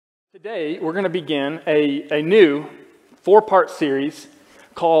Today, we're going to begin a new four-part series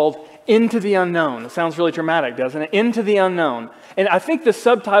called Into the Unknown. It sounds really dramatic, doesn't it? Into the Unknown. And I think the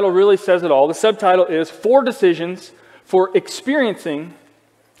subtitle really says it all. The subtitle is 4 Decisions for Experiencing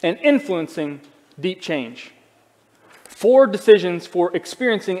and Influencing Deep Change. 4 decisions for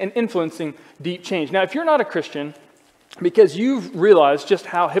experiencing and influencing deep change. Now, if you're not a Christian, because you've realized just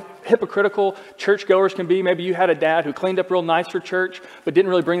how hypocritical churchgoers can be. Maybe you had a dad who cleaned up real nice for church, but didn't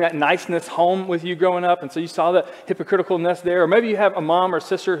really bring that niceness home with you growing up, and so you saw the hypocriticalness there. Or maybe you have a mom or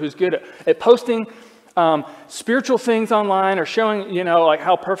sister who's good at posting spiritual things online or showing, like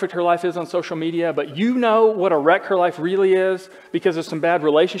how perfect her life is on social media, but you know what a wreck her life really is because of some bad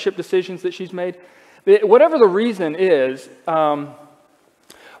relationship decisions that she's made. Whatever the reason is,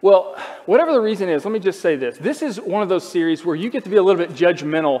 whatever the reason is, let me just say this. This is one of those series where you get to be a little bit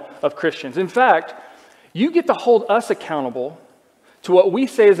judgmental of Christians. In fact, you get to hold us accountable to what we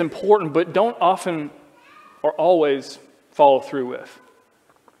say is important, but don't often or always follow through with.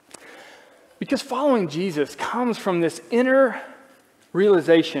 Because following Jesus comes from this inner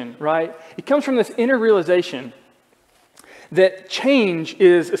realization, right? It comes from this inner realization that change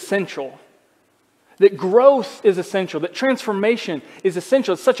is essential. That growth is essential, that transformation is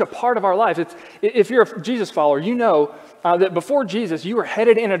essential. It's such a part of our life. If you're a Jesus follower, you know that before Jesus, you were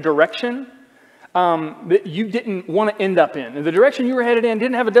headed in a direction that you didn't want to end up in. And the direction you were headed in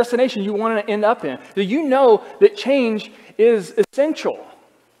didn't have a destination you wanted to end up in. So you know that change is essential,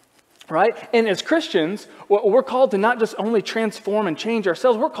 right? And as Christians, we're called to not just only transform and change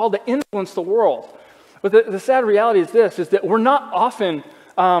ourselves, we're called to influence the world. But the sad reality is this, is that we're not often...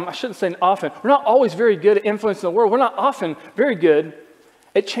 I shouldn't say often. We're not always very good at influencing the world. We're not often very good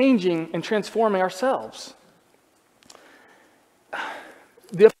at changing and transforming ourselves.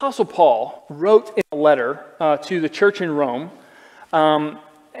 The Apostle Paul wrote in a letter to the church in Rome,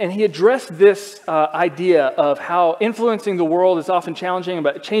 and he addressed this idea of how influencing the world is often challenging,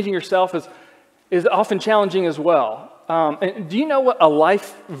 but changing yourself is often challenging as well. And do you know what a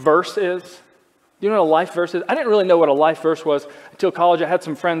life verse is? Do you know what a life verse is? I didn't really know what a life verse was until college. I had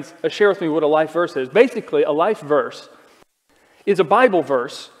some friends share with me what a life verse is. Basically, a life verse is a Bible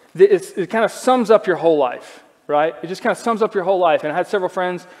verse that it kind of sums up your whole life, right? It just kind of sums up your whole life. And I had several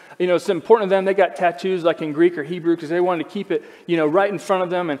friends, it's important to them. They got tattoos like in Greek or Hebrew because they wanted to keep it, right in front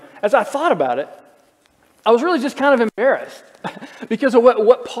of them. And as I thought about it, I was really just kind of embarrassed because of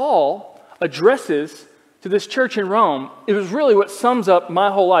what Paul addresses to this church in Rome. It was really what sums up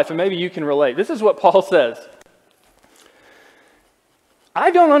my whole life, and maybe you can relate. This is what Paul says. I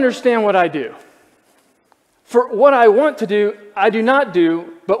don't understand what I do. For what I want to do, I do not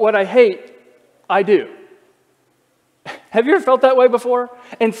do, but what I hate, I do. Have you ever felt that way before?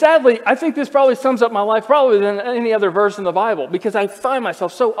 And sadly, I think this probably sums up my life probably than any other verse in the Bible, because I find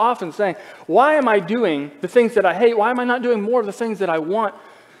myself so often saying, why am I doing the things that I hate? Why am I not doing more of the things that I want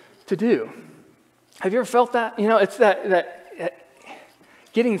to do? Have you ever felt that? It's that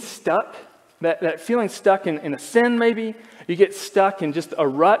getting stuck, that feeling stuck in a sin maybe. You get stuck in just a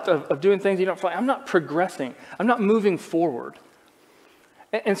rut of doing things you don't feel like, I'm not progressing. I'm not moving forward.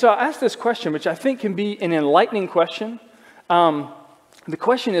 And so I asked this question, which I think can be an enlightening question. The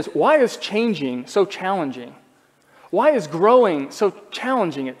question is, why is changing so challenging? Why is growing so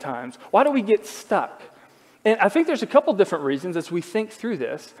challenging at times? Why do we get stuck? And I think there's a couple different reasons as we think through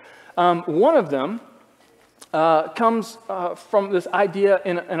this. One of them comes from this idea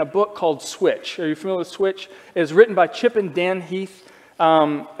in a book called Switch. Are you familiar with Switch? It's written by Chip and Dan Heath.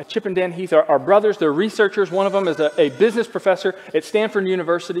 Chip and Dan Heath are brothers. They're researchers. One of them is a business professor at Stanford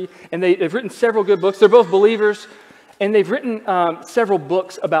University, and they've written several good books. They're both believers, and they've written several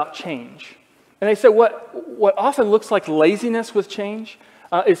books about change. And they say what often looks like laziness with change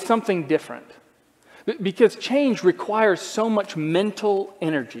is something different. Because change requires so much mental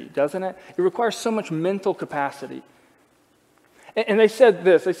energy, doesn't it? It requires so much mental capacity. And they said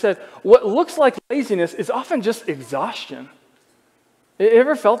this, they said, what looks like laziness is often just exhaustion. You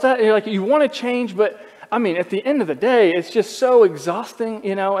ever felt that? You're like, you want to change, but at the end of the day, it's just so exhausting,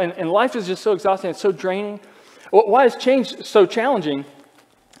 and life is just so exhausting, it's so draining. Why is change so challenging?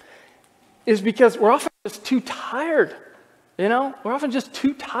 Is because we're often just too tired, We're often just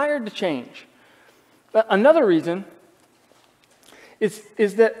too tired to change. Another reason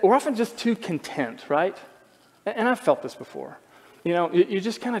is that we're often just too content, right? And I've felt this before. You're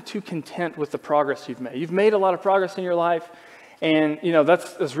just kind of too content with the progress you've made. You've made a lot of progress in your life, and,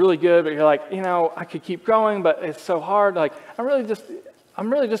 that's really good, but you're like, I could keep growing, but it's so hard. Like, I'm really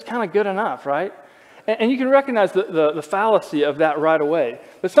just kind of good enough, right? And you can recognize the fallacy of that right away.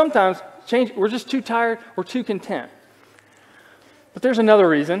 But sometimes, we're just too tired, we're too content. But there's another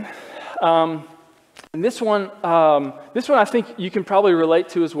reason. And this one I think you can probably relate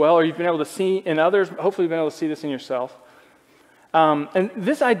to as well, or you've been able to see in others. Hopefully you've been able to see this in yourself. And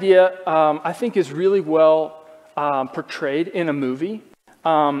this idea, I think, is really well portrayed in a movie.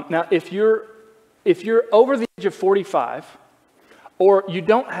 Now, if you're over the age of 45, or you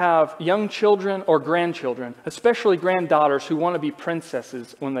don't have young children or grandchildren, especially granddaughters who want to be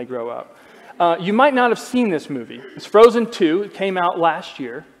princesses when they grow up, you might not have seen this movie. It's Frozen 2. It came out last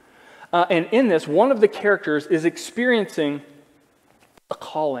year. And in this, one of the characters is experiencing a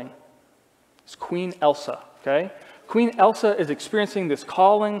calling. It's Queen Elsa, okay? Queen Elsa is experiencing this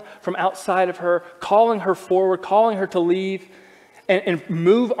calling from outside of her, calling her forward, calling her to leave and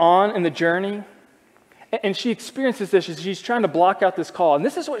move on in the journey. And she experiences this as she's trying to block out this call. And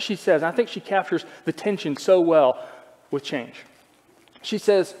this is what she says. And I think she captures the tension so well with change. She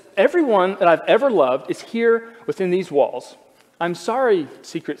says, "Everyone that I've ever loved is here within these walls. I'm sorry,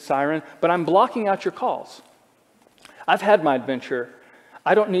 secret siren, but I'm blocking out your calls. I've had my adventure.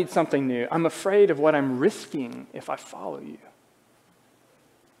 I don't need something new. I'm afraid of what I'm risking if I follow you."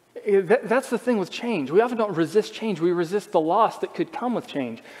 That's the thing with change. We often don't resist change. We resist the loss that could come with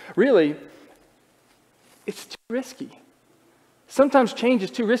change. Really, it's too risky. Sometimes change is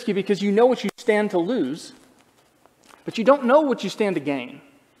too risky because you know what you stand to lose, but you don't know what you stand to gain.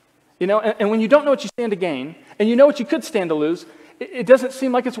 You know, and when you don't know what you stand to gain, and you know what you could stand to lose, it doesn't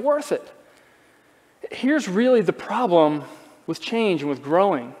seem like it's worth it. Here's really the problem with change and with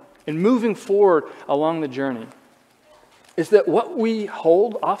growing and moving forward along the journey, is that what we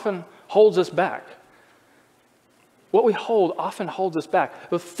hold often holds us back. What we hold often holds us back.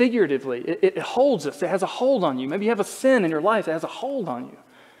 But figuratively, it holds us. It has a hold on you. Maybe you have a sin in your life that has a hold on you.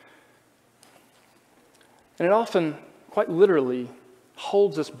 And it often, quite literally,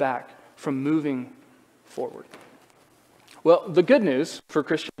 holds us back from moving forward. Well, the good news for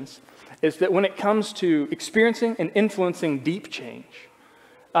Christians is that when it comes to experiencing and influencing deep change,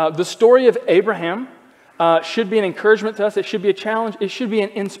 the story of Abraham should be an encouragement to us. It should be a challenge. It should be an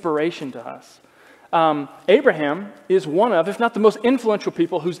inspiration to us. Abraham is one of, if not the most influential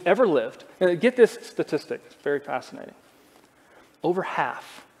people who's ever lived. And get this statistic. It's very fascinating. Over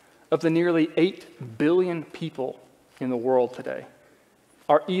half of the nearly 8 billion people in the world today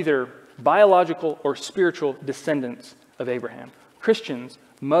are either biological or spiritual descendants of Abraham. Christians,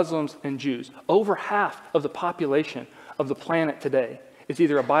 Muslims, and Jews. Over half of the population of the planet today is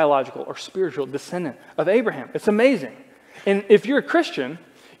either a biological or spiritual descendant of Abraham. It's amazing. And if you're a Christian,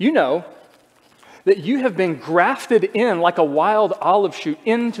 you know that you have been grafted in like a wild olive shoot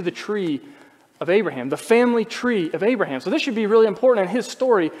into the tree of Abraham, the family tree of Abraham. So this should be really important, and his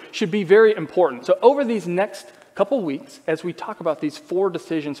story should be very important. So over these next couple weeks, as we talk about these 4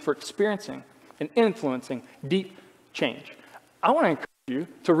 decisions for experiencing and influencing deep change, I want to encourage you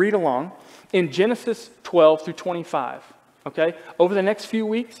to read along in Genesis 12 through 25, okay? Over the next few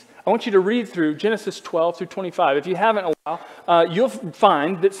weeks, I want you to read through Genesis 12 through 25. If you haven't in a while, you'll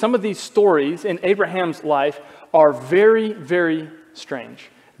find that some of these stories in Abraham's life are very, very strange.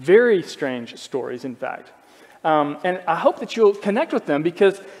 Very strange stories, in fact. And I hope that you'll connect with them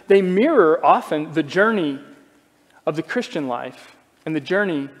because they mirror often the journey of the Christian life and the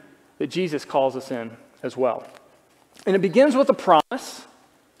journey that Jesus calls us in as well. And it begins with a promise,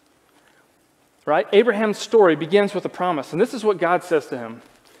 right? Abraham's story begins with a promise. And this is what God says to him.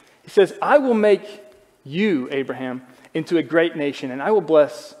 He says, "I will make you, Abraham, into a great nation, and I will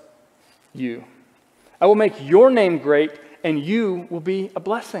bless you. I will make your name great, and you will be a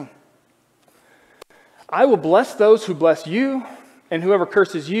blessing. I will bless those who bless you, and whoever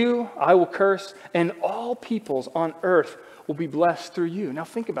curses you, I will curse, and all peoples on earth will be blessed through you." Now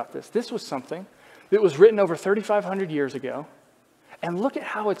think about this. This was something that was written over 3,500 years ago, and look at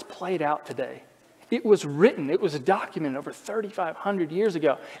how it's played out today. It was written, it was documented over 3,500 years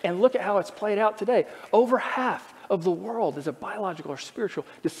ago, and look at how it's played out today. Over half of the world is a biological or spiritual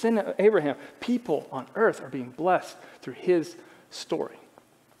descendant of Abraham. People on earth are being blessed through his story.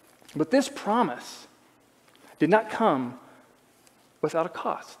 But this promise did not come without a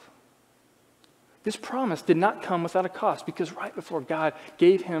cost. This promise did not come without a cost, because right before God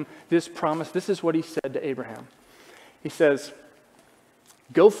gave him this promise, this is what he said to Abraham. He says,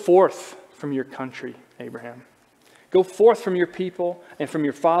 "Go forth from your country, Abraham. Go forth from your people and from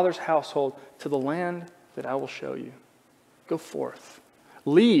your father's household to the land that I will show you." Go forth.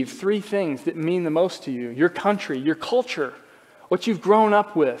 Leave 3 things that mean the most to you: your country, your culture, what you've grown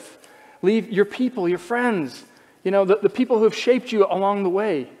up with. Leave your people, your friends, the people who have shaped you along the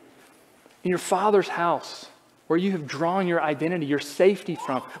way, in your father's house, where you have drawn your identity, your safety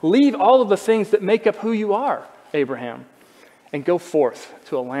from. Leave all of the things that make up who you are, Abraham. and go forth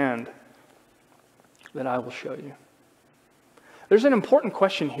to a land that I will show you. There's an important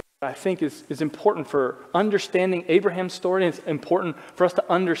question here that I think is important for understanding Abraham's story, and it's important for us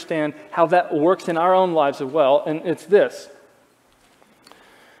to understand how that works in our own lives as well, and it's this.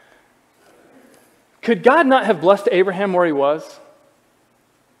 Could God not have blessed Abraham where he was?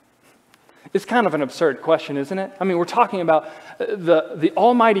 It's kind of an absurd question, isn't it? I mean, we're talking about the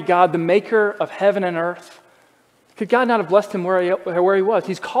Almighty God, the maker of heaven and earth. Could God not have blessed him where he was?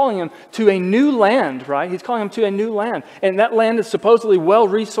 He's calling him to a new land, right? He's calling him to a new land. And that land is supposedly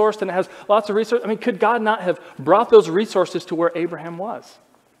well-resourced and it has lots of resources. I mean, could God not have brought those resources to where Abraham was?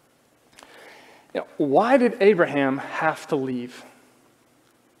 Why did Abraham have to leave?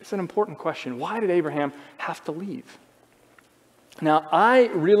 It's an important question. Why did Abraham have to leave? Now, I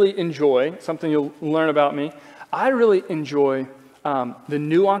really enjoy, something you'll learn about me, I really enjoy the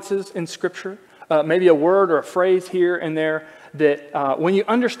nuances in Scripture, maybe a word or a phrase here and there that when you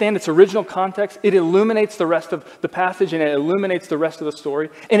understand its original context, it illuminates the rest of the passage and it illuminates the rest of the story.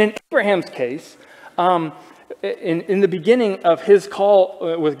 And in Abraham's case, in the beginning of his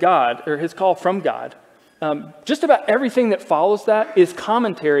call with God, or his call from God, just about everything that follows that is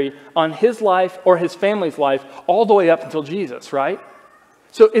commentary on his life or his family's life all the way up until Jesus, right?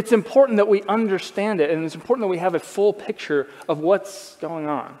 So it's important that we understand it, and it's important that we have a full picture of what's going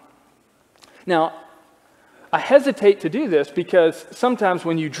on. Now, I hesitate to do this because sometimes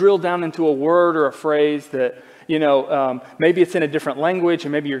when you drill down into a word or a phrase that, maybe it's in a different language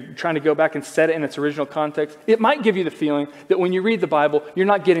and maybe you're trying to go back and set it in its original context, it might give you the feeling that when you read the Bible, you're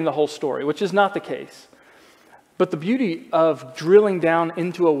not getting the whole story, which is not the case. But the beauty of drilling down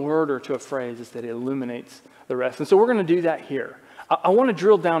into a word or to a phrase is that it illuminates the rest. And so we're going to do that here. I want to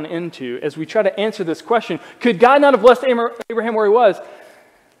drill down into, as we try to answer this question, could God not have blessed Abraham where he was?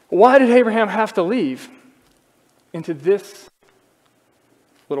 Why did Abraham have to leave? Into this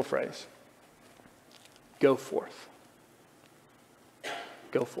little phrase. Go forth.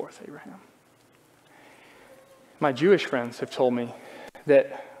 Go forth, Abraham. My Jewish friends have told me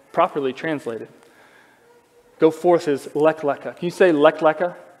that, properly translated, go forth is lek leka. Can you say lek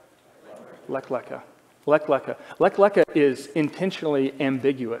leka? Lek leka. Lek leka. Lek leka is intentionally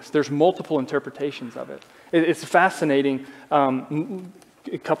ambiguous. There's multiple interpretations of it. It's a fascinating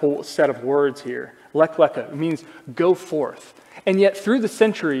couple set of words here. Lek leka means go forth. And yet through the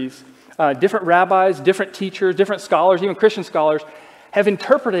centuries, different rabbis, different teachers, different scholars, even Christian scholars, have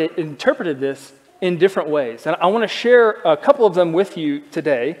interpreted this in different ways. And I want to share a couple of them with you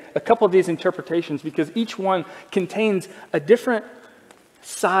today, a couple of these interpretations, because each one contains a different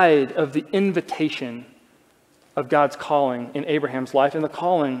side of the invitation of God's calling in Abraham's life and the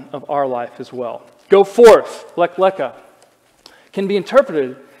calling of our life as well. Go forth, lek leka, can be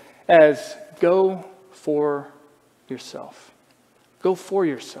interpreted as go for yourself. Go for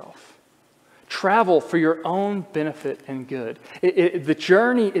yourself. Travel for your own benefit and good. The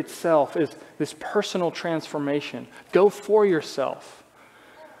journey itself is this personal transformation. Go for yourself.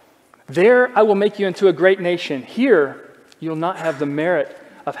 There I will make you into a great nation. Here you'll not have the merit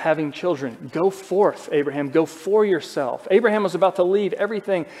of having children. Go forth, Abraham. Go for yourself. Abraham was about to leave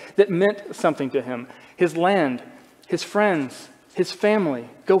everything that meant something to him. His land, his friends, his family.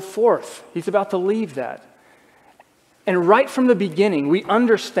 Go forth. He's about to leave that. And right from the beginning, we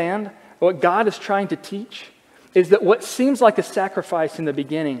understand what God is trying to teach is that what seems like a sacrifice in the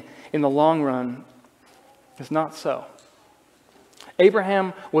beginning, in the long run, is not so.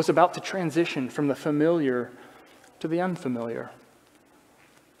 Abraham was about to transition from the familiar to the unfamiliar.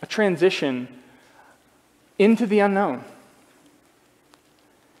 A transition into the unknown.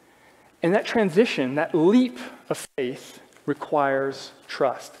 And that transition, that leap of faith, requires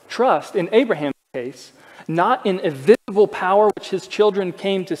trust. Trust, in Abraham's case, not in a visible power which his children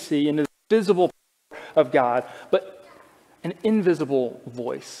came to see, in the visible power of God, but an invisible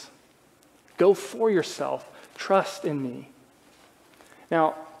voice. Go for yourself. Trust in me.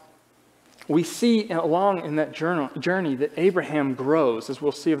 Now, we see along in that journey that Abraham grows, as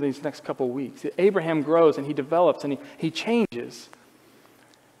we'll see over these next couple of weeks. That Abraham grows and he develops and he changes.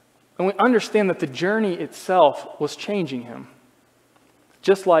 And we understand that the journey itself was changing him.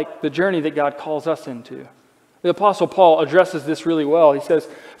 Just like the journey that God calls us into. The Apostle Paul addresses this really well. He says,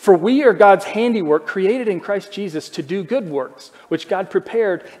 "For we are God's handiwork, created in Christ Jesus to do good works, which God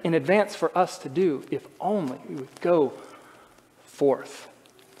prepared in advance for us to do, if only we would go forth."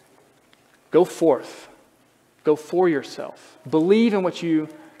 Go forth. Go for yourself. Believe in what you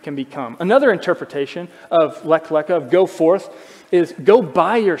can become. Another interpretation of lek leka, of go forth, is go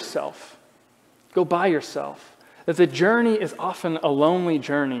by yourself. Go by yourself. That the journey is often a lonely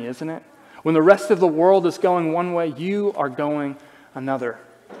journey, isn't it? When the rest of the world is going one way, you are going another.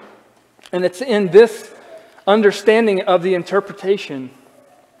 And it's in this understanding of the interpretation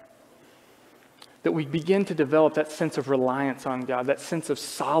that we begin to develop that sense of reliance on God, that sense of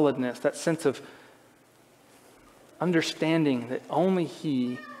solidness, that sense of understanding that only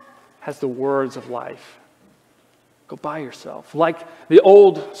He has the words of life. Go by yourself. Like the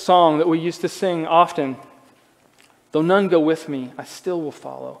old song that we used to sing often, though none go with me, I still will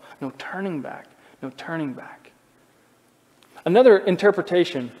follow. No turning back, no turning back. Another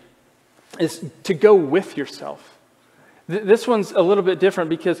interpretation is to go with yourself. This one's a little bit different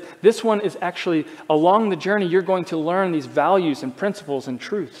because this one is actually along the journey you're going to learn these values and principles and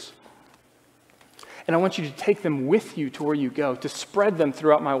truths. And I want you to take them with you to where you go, to spread them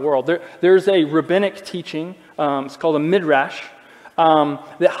throughout my world. There's a rabbinic teaching, it's called a midrash,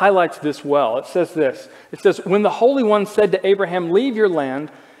 that highlights this well. It says this. It says, when the Holy One said to Abraham, leave your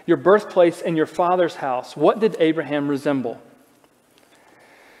land, your birthplace, and your father's house, what did Abraham resemble?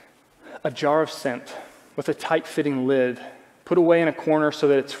 A jar of scent with a tight-fitting lid, put away in a corner so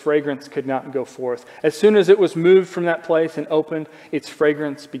that its fragrance could not go forth. As soon as it was moved from that place and opened, its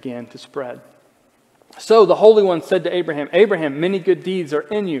fragrance began to spread. So the Holy One said to Abraham, Abraham, many good deeds are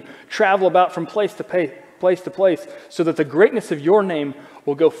in you. Travel about from place to place, so that the greatness of your name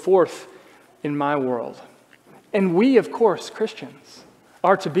will go forth in my world. And we, of course, Christians,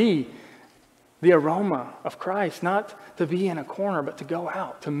 are to be the aroma of Christ, not to be in a corner, but to go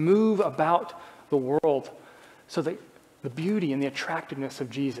out, to move about the world so that the beauty and the attractiveness of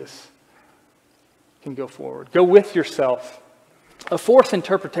Jesus can go forward. Go with yourself. A fourth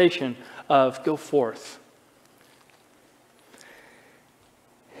interpretation of go forth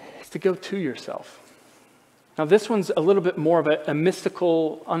is to go to yourself. Now, this one's a little bit more of a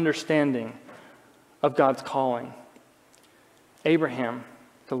mystical understanding of God's calling. Abraham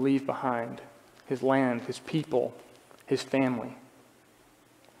to leave behind his land, his people, his family.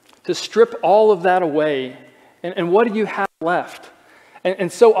 To strip all of that away, and what do you have left?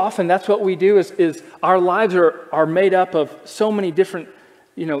 And so often that's what we do is our lives are made up of so many different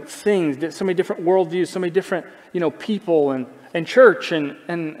things, so many different worldviews, so many different people and church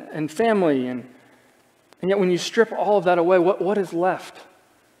and family. And yet when you strip all of that away, what is left?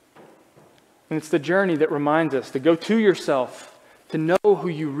 And it's the journey that reminds us to go to yourself, to know who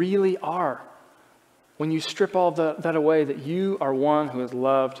you really are. When you strip all of that away, that you are one who is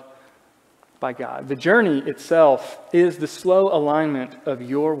loved by God. The journey itself is the slow alignment of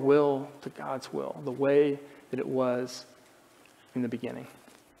your will to God's will, the way that it was in the beginning.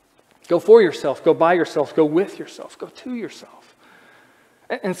 Go for yourself, go by yourself, go with yourself, go to yourself.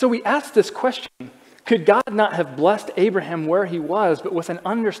 And so we ask this question, could God not have blessed Abraham where he was, but with an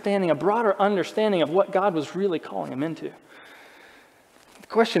understanding, a broader understanding of what God was really calling him into? The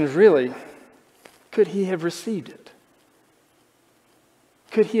question is really, could he have received it?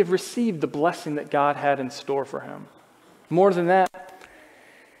 Could he have received the blessing that God had in store for him? More than that,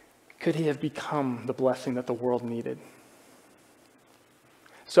 could he have become the blessing that the world needed?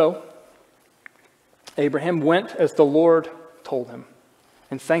 So, Abraham went as the Lord told him.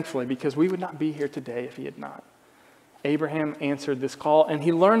 And thankfully, because we would not be here today if he had not. Abraham answered this call, and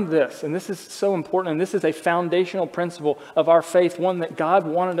he learned this, and this is so important, and this is a foundational principle of our faith, one that God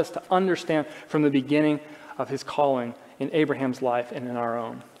wanted us to understand from the beginning of his calling in Abraham's life and in our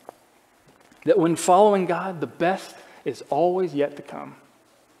own. That when following God, the best is always yet to come.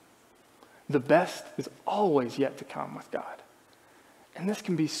 The best is always yet to come with God. And this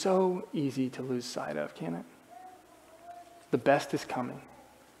can be so easy to lose sight of, can't it? The best is coming.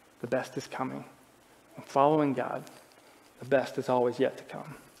 The best is coming. When following God, the best is always yet to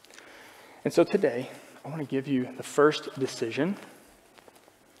come. And so today, I want to give you the first decision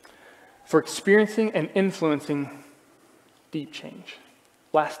for experiencing and influencing deep change,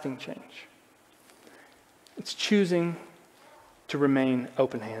 lasting change. It's choosing to remain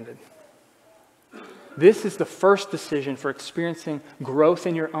open-handed. This is the first decision for experiencing growth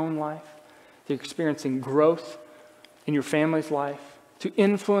in your own life, to experiencing growth in your family's life, to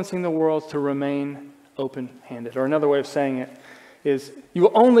influencing the world to remain open-handed. Or another way of saying it is, you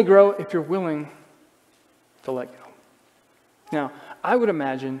will only grow if you're willing to let go. Now, I would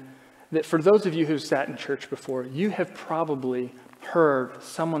imagine that for those of you who've sat in church before, you have probably heard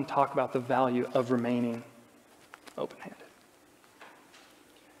someone talk about the value of remaining open-handed.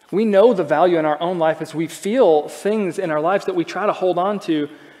 We know the value in our own life as we feel things in our lives that we try to hold on to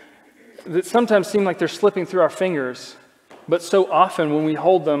that sometimes seem like they're slipping through our fingers. But so often when we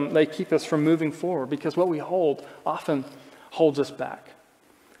hold them, they keep us from moving forward because what we hold often holds us back.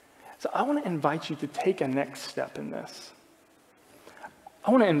 So I want to invite you to take a next step in this.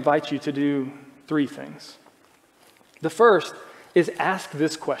 I want to invite you to do 3 things. The first is ask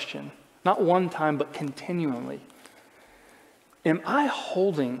this question, not one time, but continually. Am I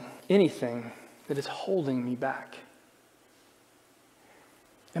holding anything that is holding me back?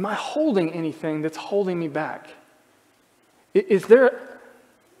 Am I holding anything that's holding me back? Is there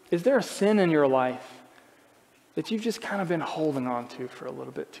a sin in your life that you've just kind of been holding on to for a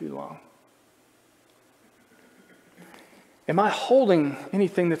little bit too long? Am I holding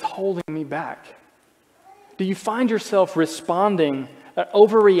anything that's holding me back? Do you find yourself responding,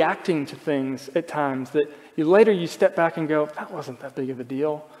 overreacting to things at times that later you step back and go, that wasn't that big of a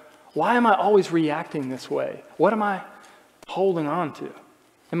deal? Why am I always reacting this way? What am I holding on to?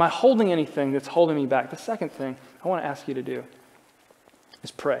 Am I holding anything that's holding me back? The second thing I want to ask you to do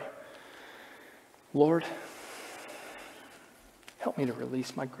is pray. Lord, help me to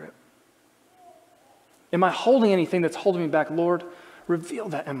release my grip. Am I holding anything that's holding me back? Lord, reveal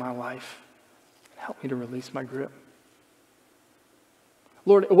that in my life. Help me to release my grip.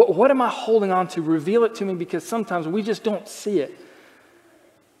 Lord, what am I holding on to? Reveal it to me, because sometimes we just don't see it.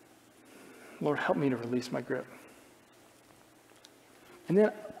 Lord, help me to release my grip. And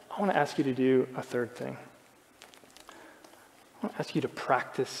then I want to ask you to do a third thing. I want to ask you to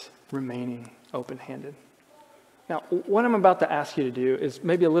practice remaining open-handed. Now, what I'm about to ask you to do is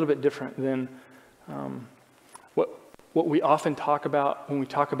maybe a little bit different than what we often talk about when we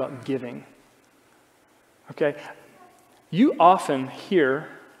talk about giving. Okay? You often hear,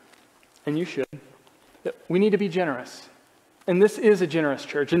 and you should, that we need to be generous. And this is a generous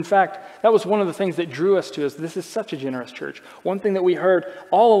church. In fact, that was one of the things that drew us to us. This is such a generous church. One thing that we heard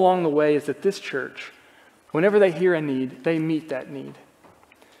all along the way is that this church, whenever they hear a need, they meet that need.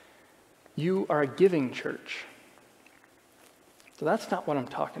 You are a giving church. So that's not what I'm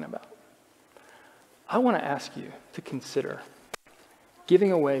talking about. I want to ask you to consider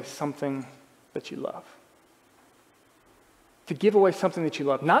giving away something that you love. To give away something that you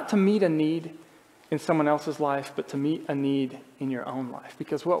love. Not to meet a need in someone else's life, but to meet a need in your own life.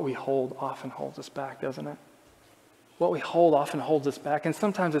 Because what we hold often holds us back, doesn't it? What we hold often holds us back. And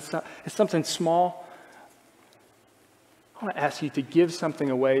sometimes it's something small. I want to ask you to give something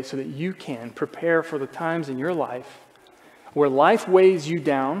away so that you can prepare for the times in your life where life weighs you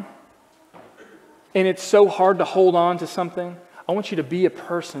down and it's so hard to hold on to something. I want you to be a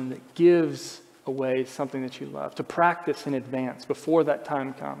person that gives away something that you love, to practice in advance before that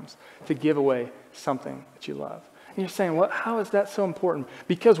time comes, to give away something that you love. And you're saying, well, how is that so important?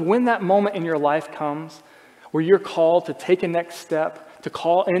 Because when that moment in your life comes where you're called to take a next step, to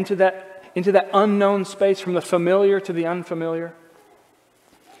call into that unknown space, from the familiar to the unfamiliar,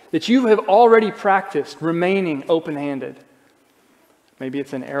 that you have already practiced remaining open-handed. Maybe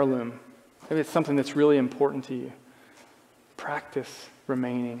it's an heirloom. Maybe it's something that's really important to you. Practice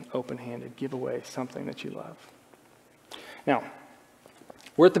remaining open-handed. Give away something that you love. Now,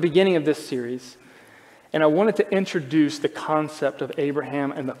 we're at the beginning of this series, and I wanted to introduce the concept of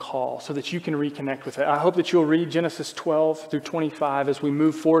Abraham and the call so that you can reconnect with it. I hope that you'll read Genesis 12 through 25 as we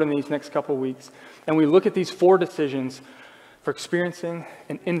move forward in these next couple of weeks, and we look at these 4 decisions for experiencing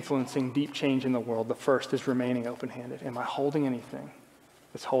and influencing deep change in the world. The first is remaining open-handed. Am I holding anything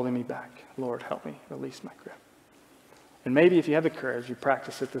that's holding me back? Lord, help me release my grip. And maybe if you have the courage, you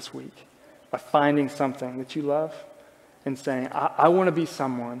practice it this week by finding something that you love and saying, I want to be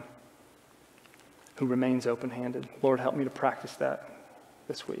someone who remains open-handed. Lord, help me to practice that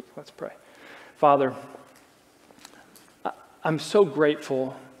this week. Let's pray. Father, I'm so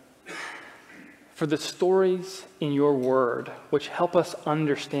grateful for the stories in your word which help us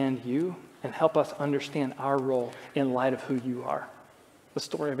understand you and help us understand our role in light of who you are. The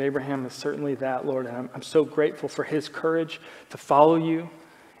story of Abraham is certainly that, Lord, and I'm so grateful for his courage to follow you,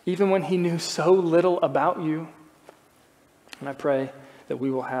 even when he knew so little about you. And I pray that we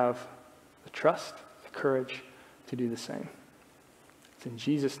will have the trust, the courage to do the same. It's in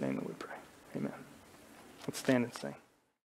Jesus' name that we pray. Amen. Let's stand and sing.